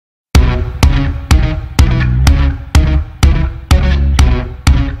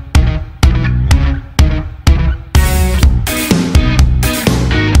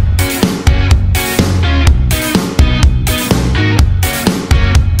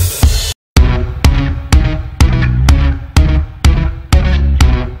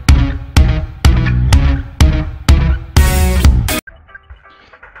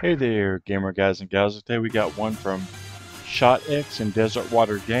Hey there, gamer guys and gals. Today we got one from ShotX and Desert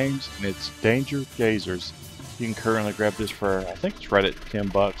Water Games, and it's Danger Gazers. You can currently grab this for, I think it's right at 10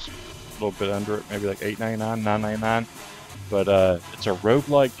 bucks, a little bit under it, maybe like 8.99, 9.99. But it's a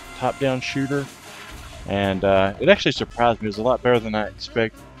roguelike top-down shooter, and it actually surprised me. It was a lot better than I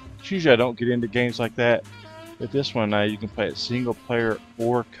expected. Usually I don't get into games like that, but this one you can play it single player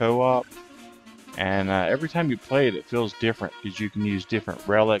or co-op. And every time you play it, it feels different because you can use different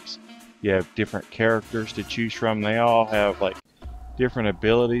relics. You have different characters to choose from. They all have like different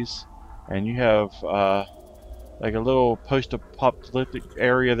abilities, and you have like a little post-apocalyptic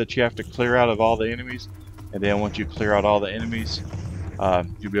area that you have to clear out of all the enemies. And then once you clear out all the enemies,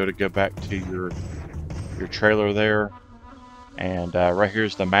 you'll be able to go back to your trailer there. And right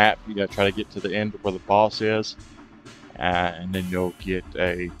here's the map. You got to try to get to the end where the boss is, and then you'll get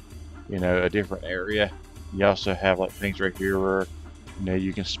a different area. You also have like things right here where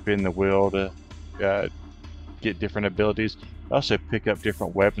you can spin the wheel to get different abilities. You also pick up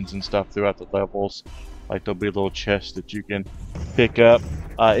different weapons and stuff throughout the levels. Like there'll be little chests that you can pick up.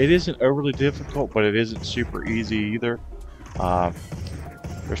 It isn't overly difficult, but it isn't super easy either.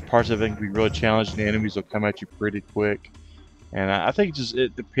 There's parts of it that can be really challenging. The enemies will come at you pretty quick, and I think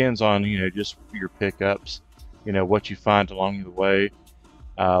it depends on just your pickups. What you find along the way.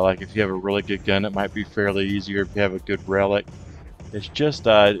 Like if you have a really good gun, it might be fairly easier. If you have a good relic, it's just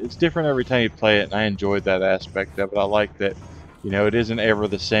it's different every time you play it, and I enjoyed that aspect of it. I like that it isn't ever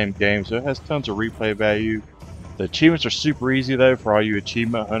the same game, so it has tons of replay value. The achievements are super easy though. For all you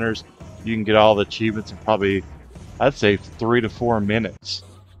achievement hunters, you can get all the achievements in probably, I'd say, 3 to 4 minutes.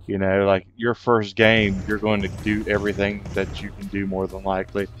 Like your first game, you're going to do everything that you can do more than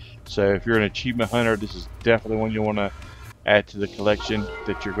likely. So if you're an achievement hunter, this is definitely one you want to add to the collection,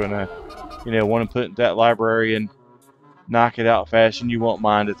 that you're gonna want to put in that library and knock it out fast, and you won't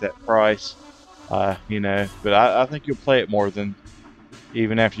mind at that price. But I think you'll play it more than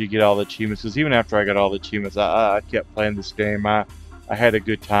even after you get all the achievements, because even after I got all the achievements, I kept playing this game. I had a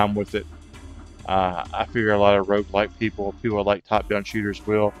good time with it. I figure a lot of roguelike people who like top-down shooters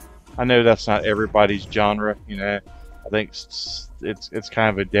will. I know that's not everybody's genre. I think it's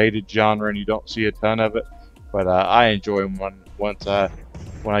kind of a dated genre and you don't see a ton of it. But I enjoy them when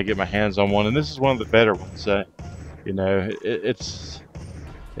I get my hands on one, and this is one of the better ones. It's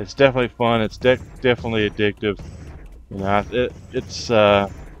definitely fun. It's definitely addictive. It's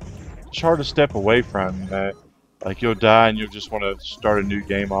hard to step away from. Like you'll die and you'll just want to start a new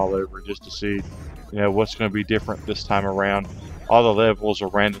game all over just to see, what's going to be different this time around. All the levels are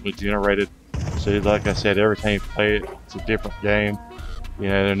randomly generated, so like I said, every time you play it, it's a different game.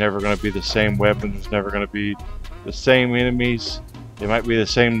 They're never going to be the same weapons. There's never going to be the same enemies. They might be the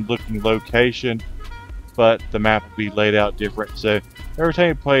same looking location, but the map will be laid out different. So every time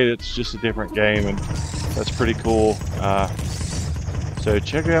you play it, it's just a different game, and that's pretty cool. So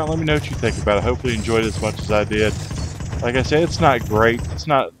check it out. Let me know what you think about it. Hopefully you enjoyed it as much as I did. Like I said, it's not great.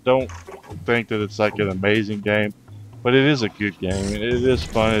 Don't think that it's like an amazing game, but it is a good game. It is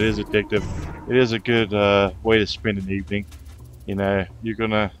fun. It is addictive. It is a good way to spend an evening. You're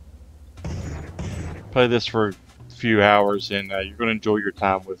gonna play this for a few hours, and you're gonna enjoy your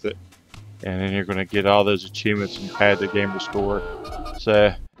time with it, and then you're gonna get all those achievements and pad the gamer score.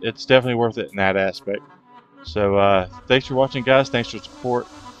 So it's definitely worth it in that aspect. So thanks for watching, guys. Thanks for support.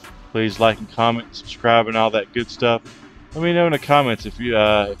 Please like and comment, subscribe, and all that good stuff. Let me know in the comments if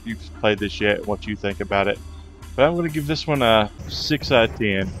you've played this yet and what you think about it. But I'm gonna give this one a 6 out of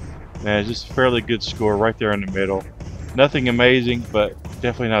 10. And it's just a fairly good score right there in the middle. Nothing amazing, but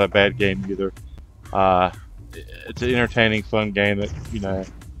definitely not a bad game either. It's an entertaining, fun game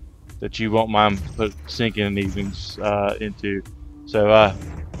that you won't mind sinking evenings into. So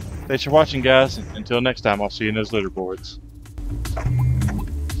thanks for watching, guys. Until next time, I'll see you in those leaderboards.